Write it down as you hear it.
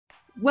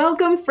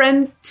Welcome,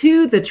 friends,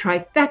 to the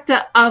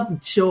trifecta of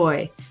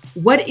joy.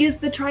 What is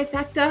the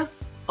trifecta?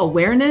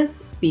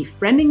 Awareness,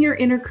 befriending your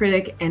inner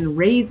critic, and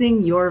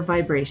raising your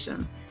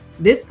vibration.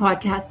 This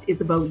podcast is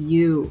about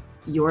you,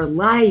 your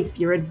life,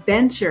 your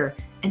adventure,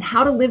 and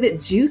how to live it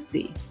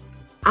juicy.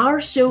 Our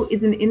show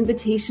is an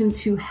invitation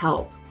to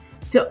help,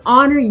 to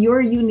honor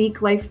your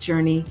unique life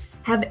journey,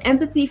 have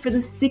empathy for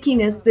the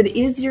stickiness that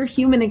is your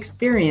human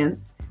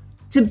experience,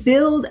 to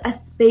build a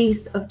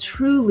space of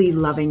truly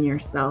loving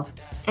yourself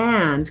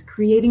and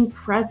creating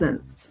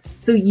presence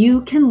so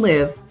you can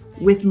live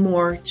with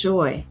more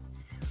joy.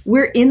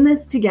 We're in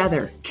this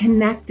together,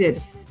 connected,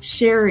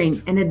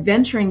 sharing, and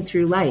adventuring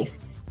through life,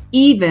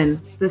 even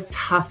the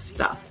tough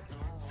stuff.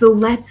 So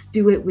let's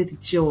do it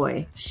with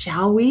joy,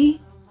 shall we?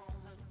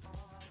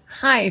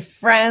 Hi,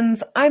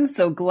 friends. I'm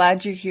so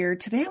glad you're here.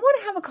 Today, I want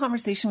to have a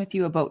conversation with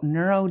you about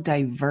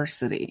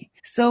neurodiversity.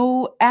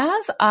 So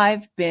as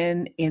I've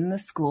been in the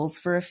schools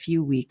for a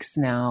few weeks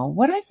now,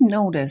 what I've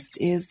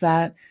noticed is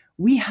that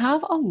we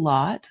have a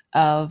lot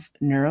of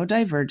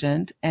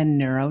neurodivergent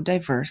and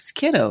neurodiverse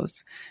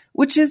kiddos,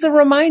 which is a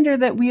reminder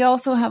that we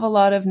also have a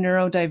lot of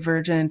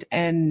neurodivergent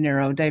and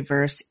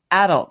neurodiverse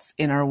adults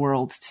in our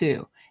world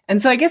too.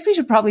 And so I guess we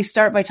should probably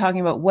start by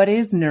talking about what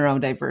is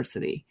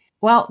neurodiversity.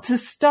 Well, to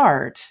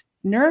start,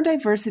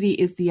 neurodiversity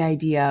is the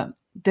idea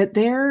that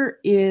there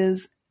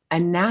is a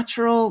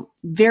natural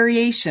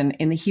variation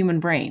in the human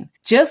brain,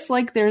 just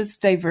like there's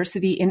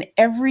diversity in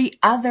every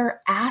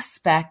other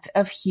aspect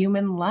of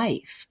human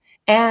life.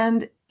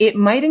 And it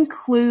might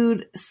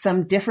include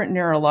some different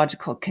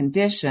neurological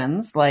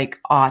conditions like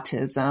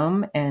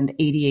autism and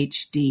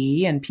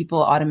ADHD, and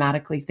people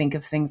automatically think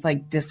of things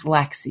like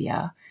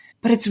dyslexia.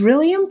 But it's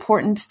really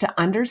important to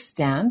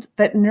understand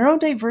that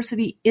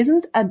neurodiversity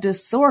isn't a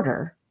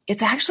disorder.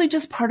 It's actually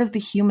just part of the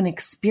human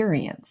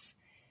experience.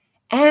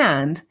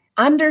 And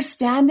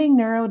understanding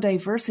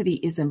neurodiversity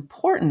is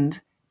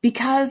important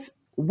because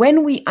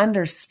when we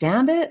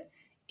understand it,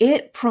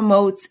 it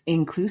promotes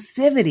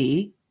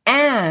inclusivity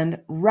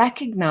and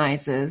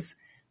recognizes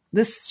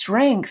the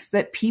strengths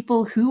that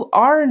people who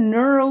are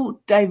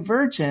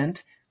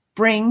neurodivergent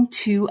bring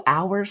to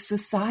our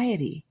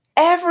society.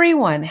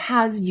 Everyone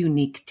has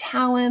unique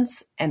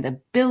talents and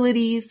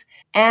abilities,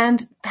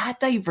 and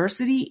that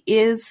diversity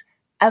is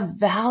a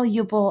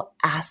valuable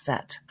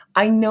asset.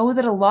 I know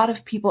that a lot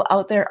of people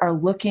out there are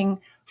looking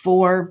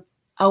for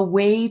a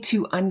way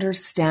to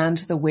understand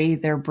the way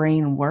their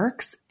brain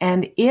works.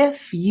 And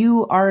if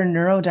you are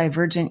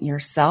neurodivergent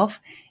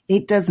yourself,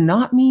 it does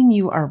not mean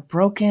you are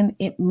broken.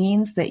 It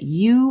means that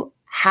you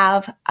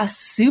have a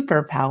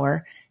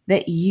superpower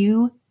that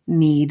you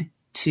need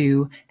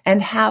to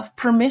and have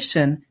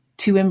permission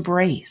to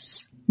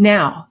embrace.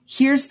 Now,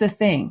 here's the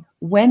thing.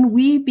 When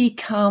we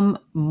become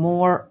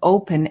more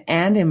open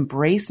and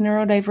embrace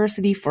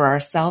neurodiversity for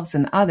ourselves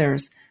and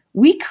others,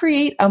 we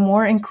create a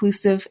more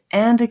inclusive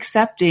and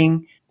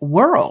accepting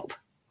world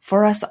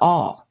for us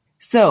all.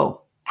 So,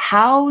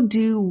 how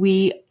do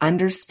we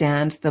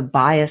understand the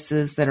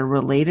biases that are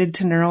related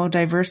to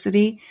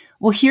neurodiversity?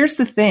 Well, here's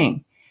the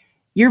thing.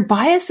 Your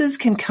biases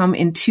can come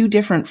in two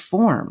different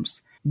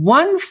forms.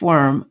 One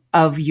form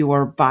of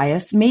your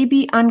bias may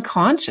be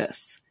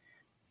unconscious.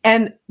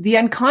 And the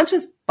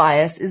unconscious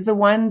bias is the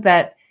one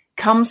that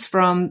comes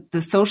from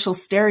the social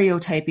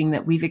stereotyping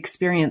that we've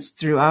experienced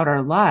throughout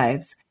our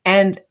lives.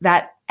 And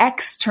that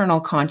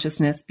external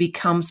consciousness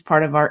becomes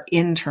part of our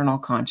internal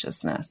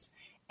consciousness.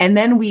 And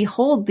then we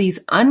hold these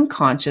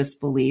unconscious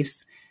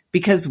beliefs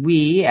because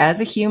we, as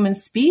a human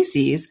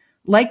species,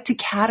 like to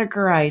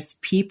categorize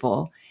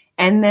people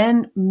and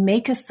then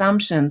make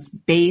assumptions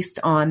based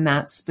on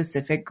that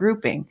specific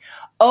grouping.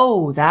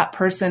 Oh, that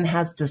person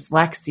has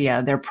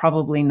dyslexia. They're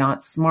probably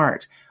not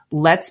smart.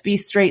 Let's be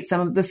straight.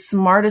 Some of the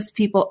smartest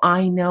people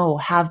I know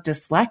have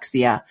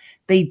dyslexia.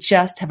 They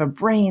just have a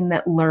brain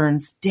that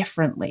learns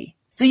differently.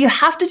 So you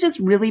have to just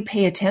really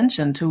pay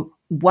attention to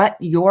what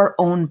your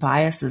own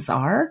biases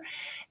are,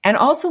 and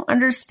also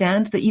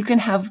understand that you can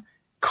have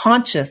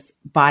conscious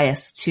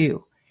bias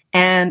too.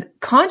 And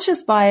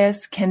conscious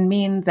bias can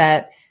mean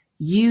that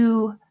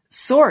you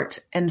sort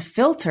and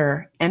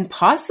filter and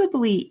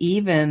possibly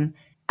even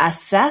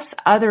assess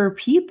other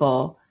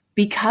people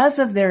because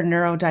of their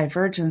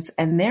neurodivergence,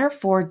 and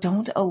therefore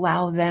don't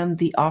allow them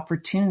the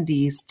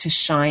opportunities to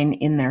shine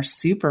in their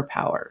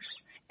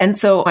superpowers. And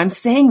so I'm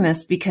saying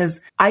this because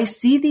I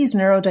see these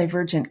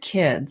neurodivergent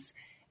kids,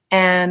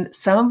 and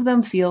some of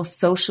them feel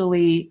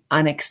socially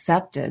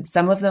unaccepted.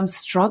 Some of them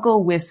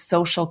struggle with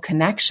social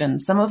connection.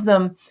 Some of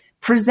them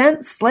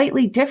present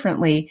slightly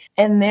differently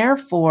and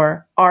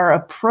therefore are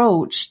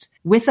approached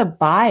with a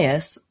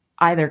bias,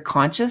 either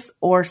conscious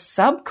or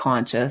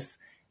subconscious,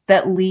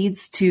 that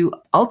leads to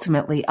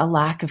ultimately a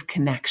lack of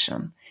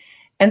connection.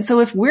 And so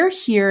if we're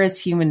here as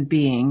human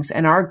beings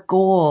and our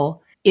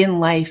goal in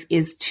life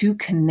is to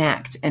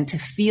connect and to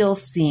feel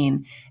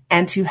seen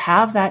and to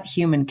have that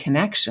human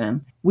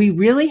connection, we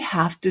really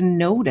have to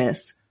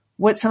notice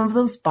what some of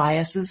those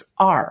biases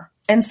are.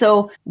 And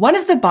so one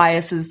of the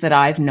biases that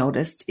I've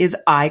noticed is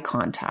eye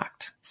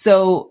contact.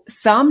 So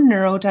some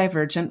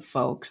neurodivergent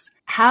folks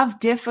have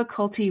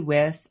difficulty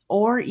with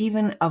or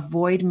even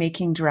avoid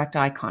making direct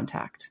eye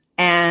contact.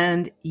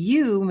 And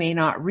you may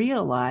not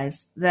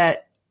realize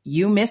that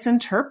you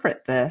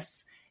misinterpret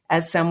this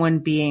as someone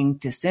being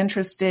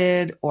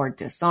disinterested or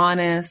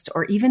dishonest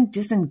or even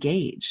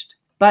disengaged.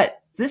 But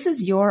this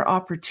is your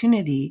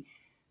opportunity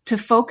to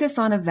focus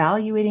on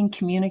evaluating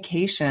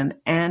communication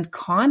and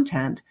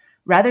content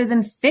rather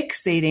than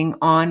fixating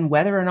on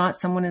whether or not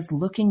someone is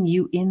looking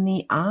you in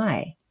the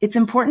eye. It's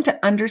important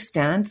to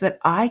understand that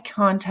eye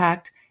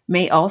contact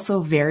may also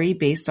vary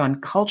based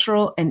on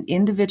cultural and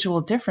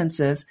individual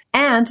differences.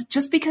 And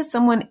just because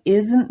someone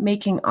isn't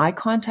making eye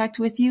contact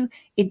with you,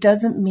 it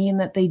doesn't mean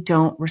that they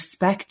don't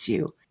respect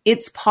you.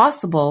 It's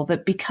possible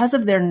that because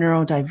of their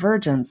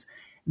neurodivergence,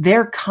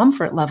 their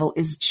comfort level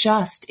is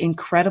just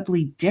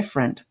incredibly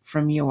different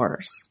from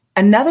yours.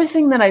 Another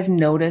thing that I've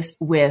noticed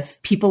with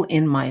people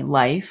in my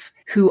life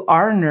who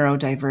are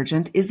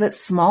neurodivergent is that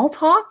small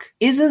talk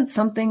isn't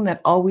something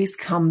that always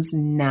comes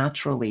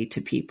naturally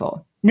to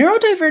people.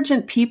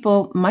 Neurodivergent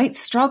people might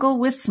struggle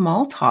with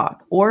small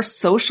talk or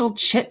social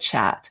chit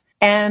chat,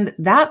 and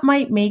that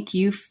might make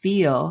you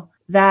feel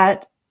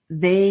that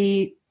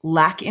they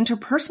lack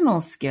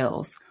interpersonal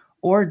skills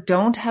or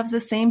don't have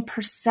the same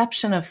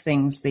perception of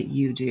things that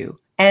you do.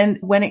 And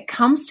when it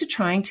comes to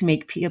trying to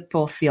make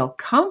people feel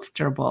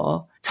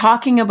comfortable,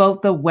 talking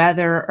about the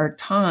weather or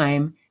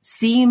time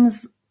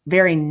seems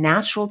very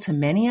natural to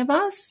many of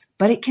us,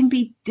 but it can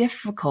be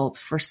difficult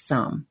for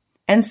some.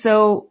 And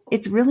so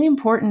it's really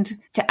important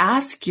to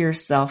ask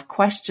yourself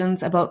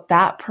questions about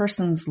that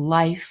person's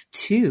life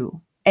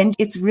too. And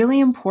it's really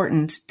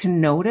important to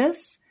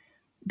notice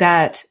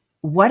that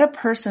what a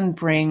person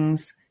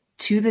brings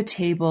to the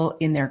table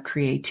in their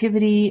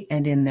creativity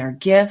and in their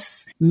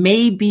gifts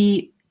may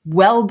be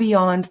well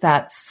beyond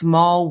that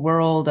small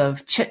world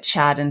of chit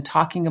chat and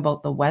talking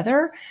about the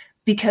weather,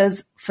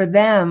 because for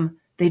them,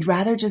 they'd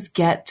rather just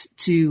get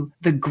to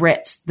the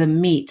grit, the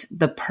meat,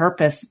 the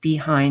purpose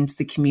behind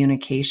the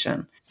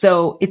communication.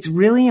 So it's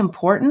really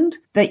important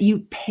that you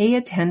pay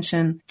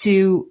attention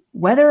to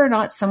whether or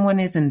not someone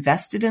is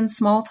invested in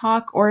small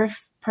talk, or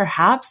if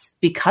perhaps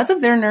because of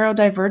their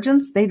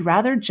neurodivergence, they'd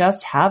rather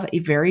just have a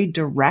very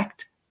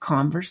direct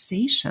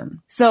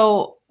conversation.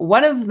 So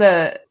one of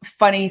the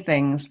funny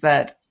things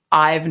that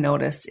I've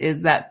noticed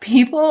is that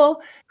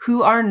people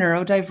who are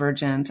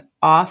neurodivergent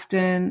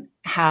often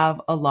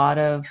have a lot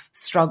of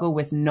struggle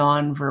with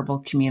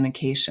nonverbal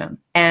communication.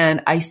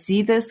 And I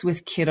see this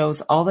with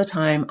kiddos all the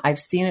time. I've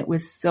seen it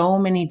with so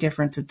many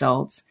different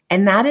adults.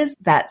 And that is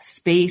that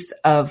space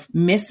of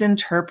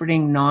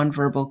misinterpreting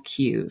nonverbal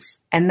cues.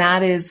 And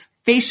that is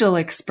facial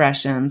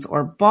expressions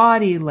or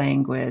body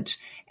language.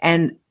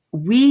 And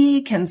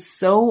we can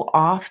so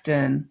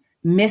often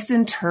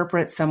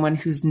misinterpret someone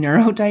who's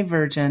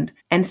neurodivergent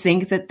and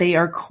think that they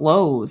are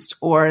closed,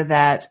 or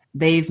that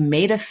they've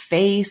made a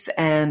face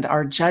and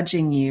are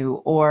judging you,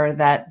 or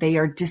that they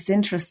are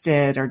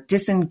disinterested or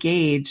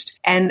disengaged.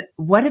 And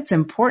what it's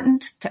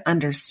important to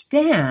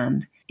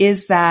understand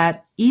is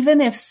that even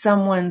if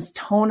someone's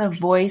tone of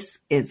voice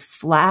is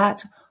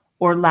flat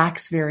or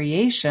lacks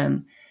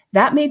variation,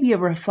 that may be a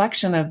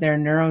reflection of their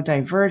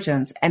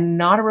neurodivergence and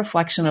not a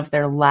reflection of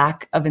their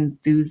lack of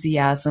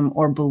enthusiasm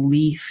or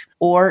belief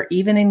or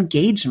even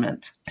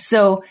engagement.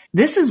 So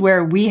this is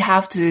where we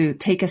have to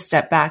take a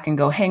step back and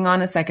go, hang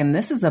on a second,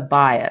 this is a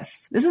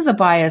bias. This is a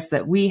bias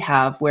that we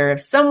have where if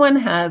someone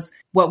has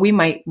what we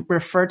might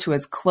refer to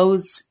as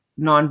closed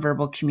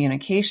nonverbal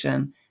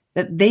communication,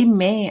 that they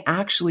may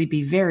actually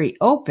be very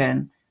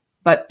open,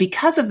 but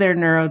because of their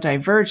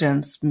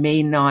neurodivergence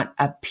may not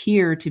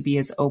appear to be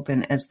as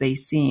open as they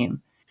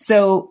seem.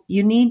 So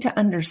you need to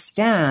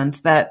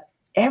understand that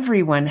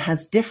everyone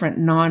has different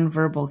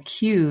nonverbal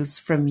cues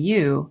from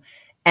you.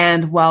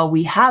 And while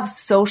we have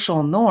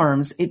social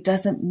norms, it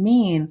doesn't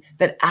mean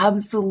that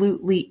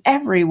absolutely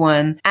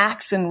everyone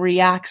acts and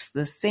reacts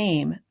the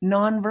same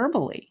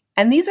nonverbally.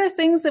 And these are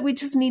things that we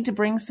just need to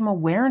bring some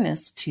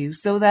awareness to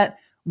so that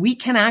we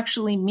can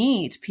actually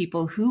meet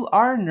people who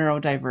are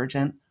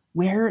neurodivergent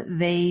where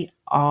they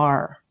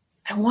are.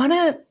 I want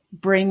to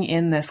bring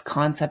in this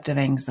concept of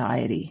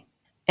anxiety.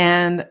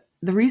 And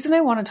the reason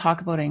I want to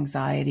talk about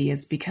anxiety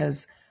is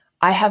because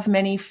I have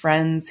many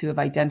friends who have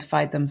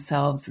identified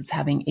themselves as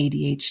having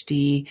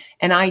ADHD.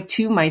 And I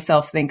too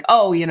myself think,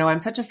 oh, I'm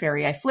such a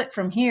fairy. I flip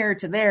from here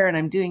to there and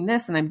I'm doing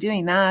this and I'm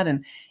doing that.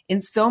 And in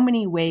so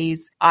many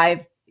ways,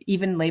 I've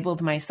even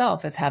labeled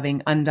myself as having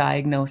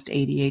undiagnosed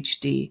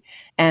ADHD.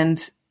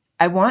 And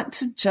I want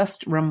to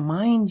just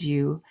remind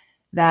you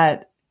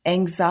that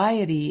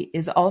anxiety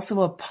is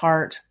also a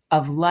part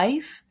of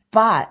life,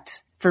 but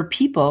for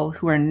people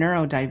who are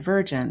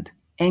neurodivergent,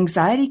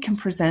 anxiety can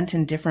present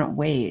in different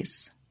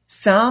ways.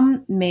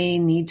 Some may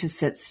need to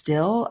sit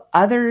still,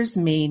 others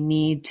may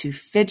need to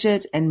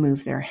fidget and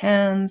move their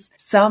hands,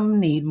 some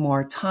need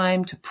more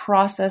time to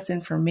process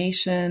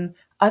information,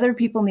 Other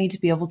people need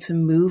to be able to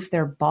move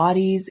their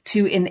bodies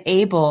to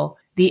enable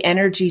the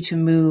energy to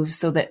move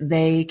so that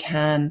they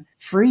can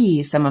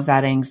free some of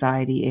that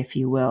anxiety, if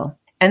you will.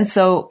 And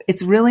so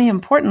it's really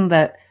important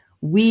that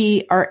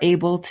we are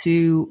able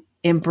to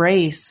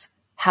embrace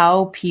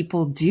how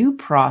people do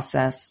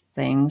process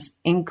things,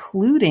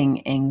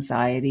 including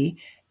anxiety,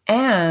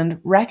 and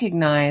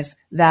recognize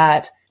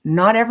that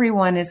not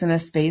everyone is in a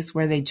space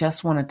where they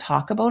just want to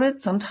talk about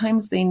it.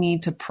 Sometimes they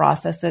need to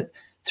process it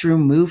through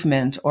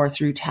movement or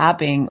through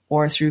tapping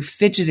or through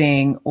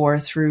fidgeting or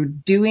through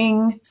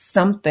doing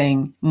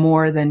something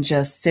more than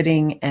just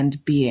sitting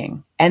and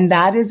being. And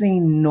that is a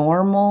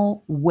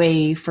normal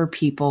way for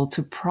people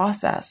to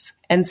process.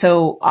 And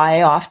so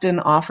I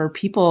often offer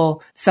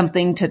people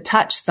something to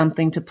touch,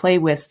 something to play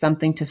with,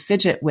 something to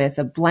fidget with,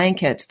 a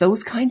blanket.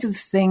 Those kinds of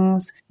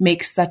things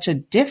make such a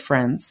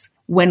difference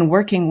when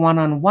working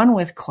one-on-one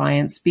with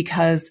clients,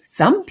 because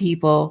some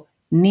people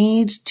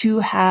need to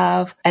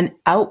have an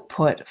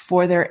output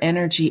for their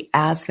energy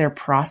as they're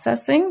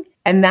processing.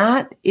 And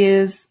that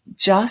is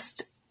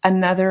just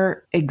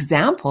another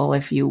example,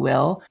 if you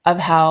will, of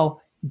how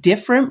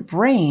different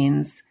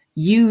brains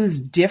use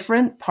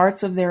different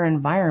parts of their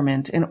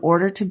environment in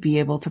order to be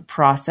able to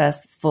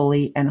process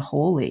fully and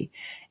wholly.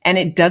 And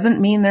it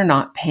doesn't mean they're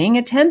not paying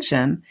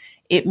attention.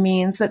 It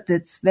means that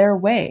it's their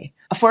way.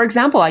 For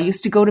example, I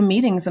used to go to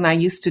meetings and I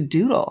used to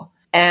doodle.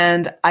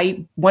 And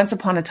I, once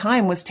upon a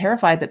time, was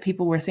terrified that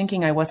people were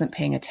thinking I wasn't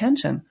paying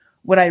attention.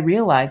 What I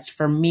realized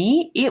for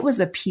me, it was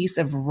a piece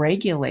of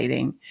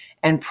regulating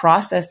and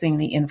processing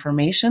the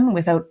information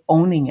without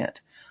owning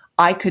it.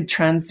 I could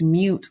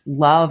transmute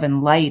love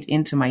and light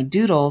into my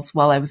doodles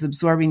while I was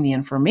absorbing the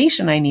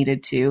information I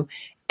needed to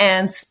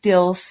and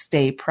still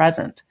stay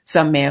present.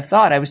 Some may have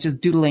thought I was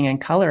just doodling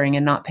and coloring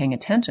and not paying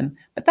attention,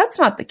 but that's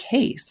not the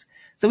case.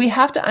 So we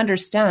have to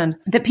understand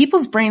that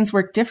people's brains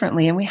work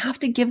differently and we have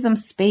to give them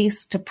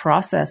space to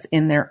process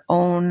in their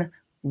own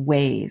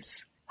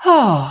ways.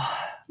 Oh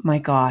my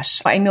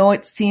gosh. I know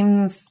it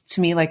seems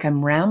to me like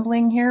I'm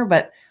rambling here,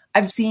 but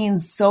I've seen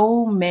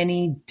so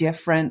many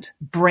different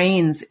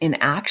brains in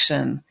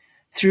action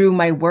through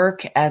my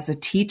work as a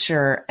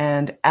teacher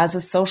and as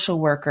a social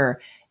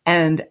worker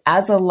and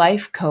as a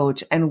life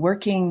coach and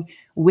working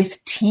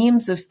with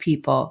teams of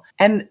people.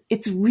 And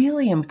it's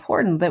really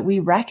important that we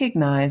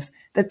recognize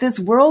that this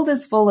world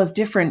is full of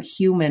different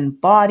human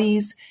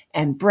bodies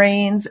and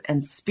brains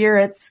and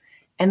spirits.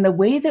 And the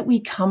way that we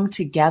come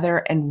together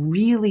and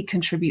really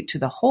contribute to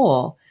the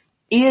whole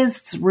is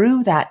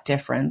through that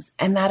difference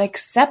and that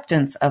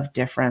acceptance of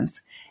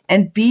difference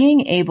and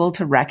being able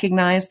to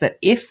recognize that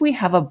if we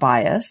have a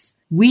bias,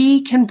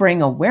 we can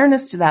bring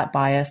awareness to that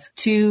bias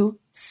to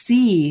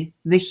see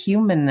the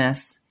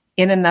humanness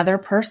in another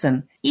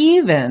person,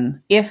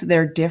 even if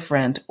they're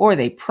different or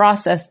they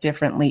process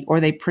differently or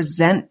they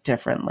present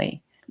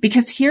differently.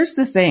 Because here's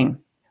the thing,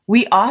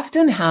 we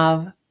often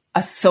have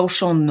a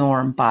social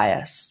norm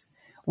bias.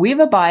 We have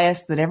a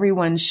bias that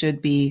everyone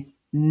should be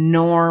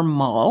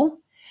normal,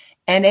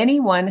 and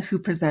anyone who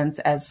presents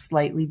as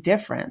slightly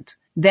different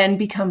then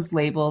becomes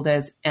labeled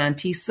as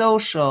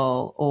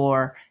antisocial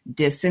or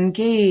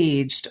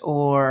disengaged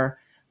or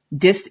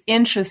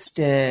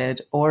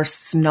disinterested or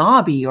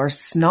snobby or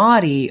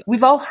snotty.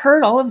 We've all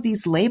heard all of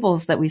these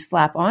labels that we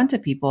slap onto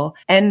people.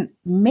 And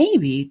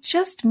maybe,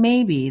 just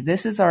maybe,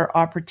 this is our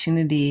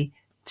opportunity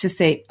to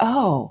say,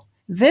 oh,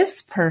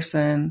 this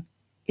person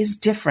is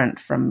different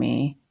from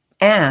me.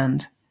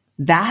 And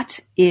that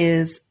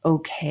is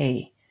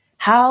okay.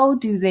 How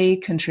do they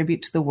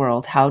contribute to the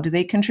world? How do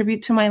they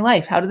contribute to my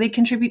life? How do they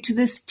contribute to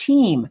this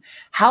team?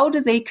 How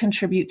do they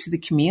contribute to the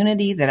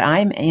community that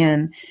I'm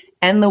in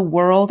and the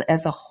world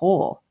as a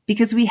whole?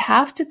 Because we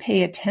have to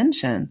pay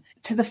attention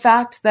to the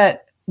fact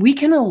that we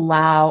can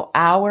allow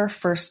our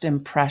first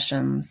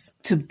impressions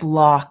to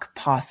block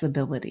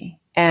possibility.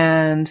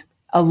 And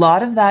a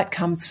lot of that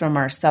comes from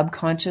our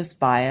subconscious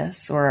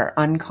bias or our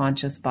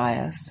unconscious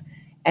bias.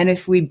 And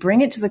if we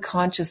bring it to the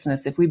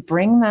consciousness, if we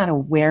bring that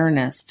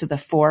awareness to the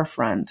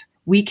forefront,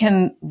 we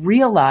can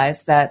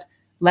realize that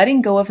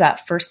letting go of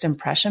that first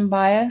impression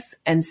bias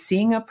and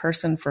seeing a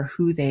person for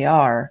who they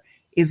are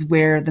is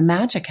where the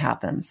magic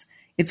happens.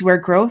 It's where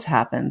growth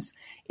happens.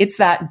 It's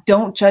that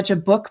don't judge a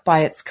book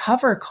by its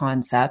cover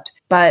concept,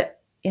 but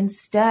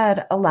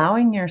instead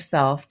allowing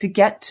yourself to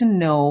get to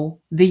know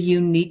the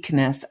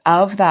uniqueness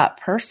of that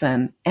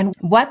person and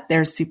what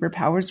their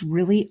superpowers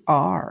really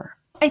are.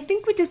 I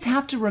think we just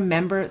have to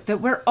remember that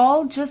we're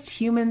all just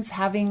humans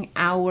having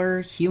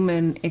our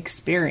human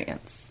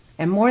experience.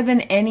 And more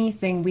than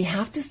anything, we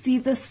have to see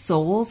the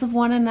souls of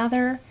one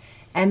another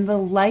and the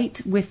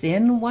light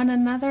within one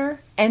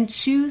another and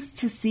choose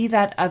to see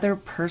that other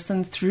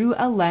person through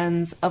a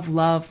lens of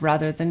love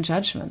rather than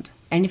judgment.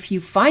 And if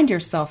you find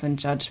yourself in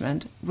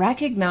judgment,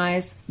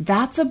 recognize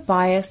that's a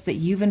bias that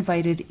you've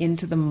invited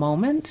into the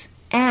moment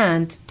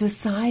and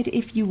decide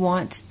if you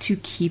want to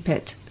keep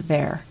it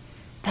there.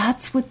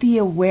 That's what the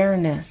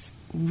awareness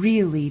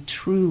really,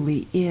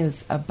 truly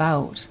is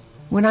about.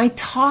 When I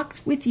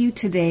talked with you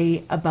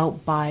today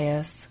about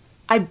bias,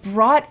 I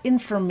brought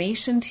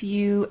information to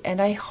you,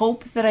 and I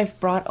hope that I've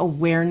brought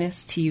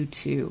awareness to you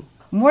too.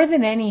 More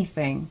than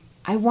anything,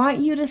 I want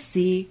you to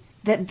see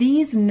that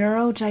these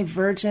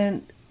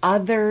neurodivergent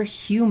other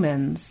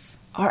humans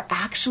are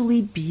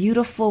actually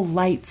beautiful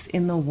lights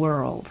in the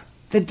world.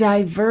 The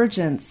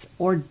divergence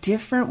or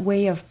different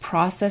way of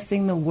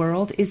processing the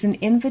world is an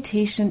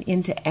invitation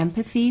into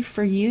empathy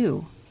for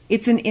you.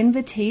 It's an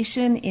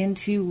invitation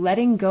into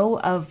letting go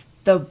of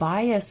the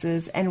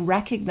biases and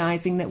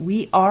recognizing that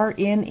we are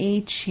in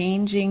a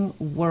changing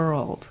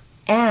world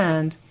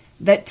and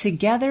that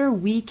together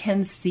we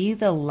can see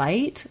the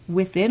light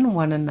within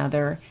one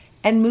another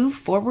and move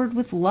forward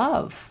with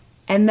love.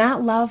 And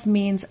that love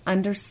means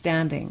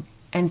understanding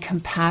and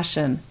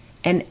compassion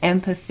and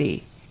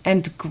empathy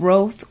and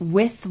growth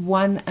with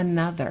one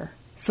another.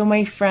 So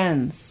my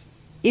friends,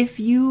 if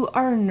you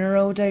are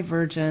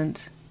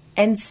neurodivergent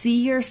and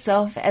see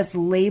yourself as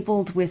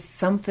labeled with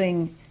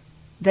something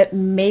that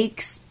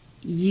makes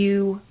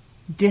you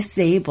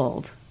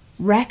disabled,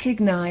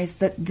 recognize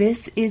that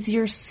this is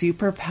your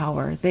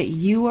superpower, that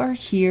you are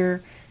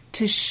here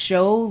to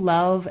show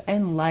love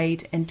and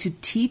light and to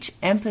teach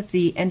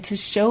empathy and to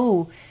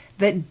show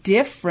that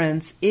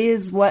difference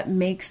is what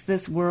makes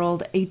this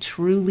world a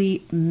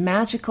truly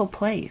magical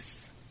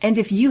place. And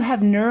if you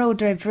have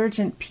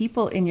neurodivergent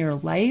people in your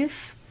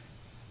life,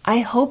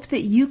 I hope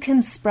that you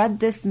can spread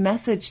this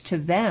message to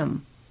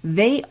them.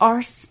 They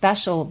are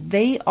special.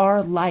 They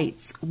are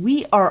lights.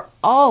 We are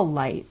all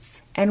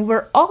lights, and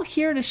we're all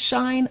here to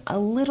shine a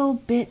little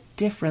bit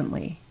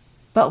differently.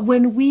 But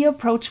when we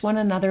approach one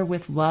another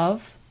with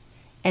love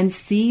and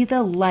see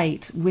the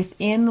light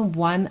within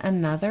one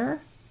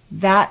another,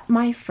 that,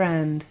 my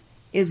friend,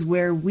 is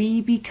where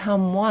we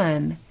become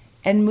one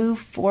and move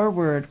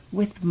forward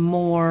with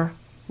more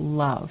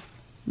love.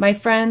 My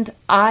friend,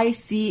 I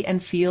see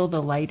and feel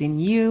the light in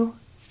you.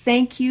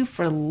 Thank you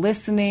for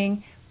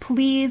listening.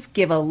 Please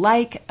give a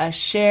like, a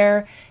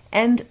share,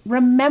 and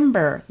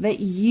remember that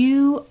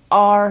you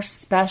are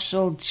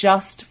special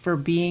just for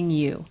being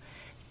you.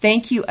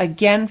 Thank you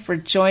again for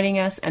joining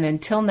us, and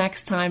until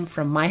next time,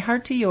 from my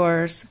heart to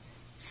yours,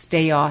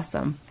 stay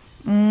awesome.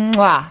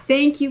 Mwah.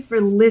 Thank you for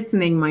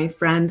listening, my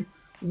friend.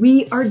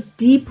 We are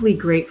deeply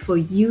grateful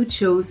you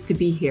chose to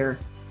be here.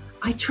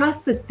 I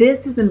trust that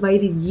this has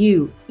invited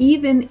you,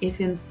 even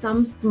if in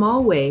some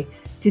small way,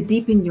 to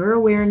deepen your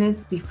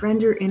awareness, befriend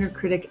your inner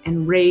critic,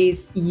 and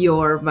raise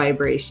your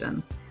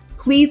vibration.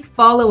 Please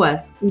follow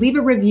us, leave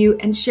a review,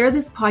 and share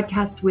this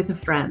podcast with a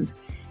friend.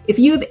 If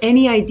you have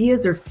any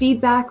ideas or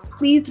feedback,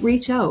 please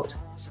reach out.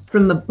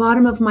 From the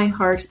bottom of my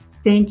heart,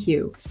 thank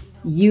you.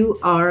 You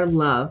are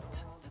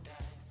loved.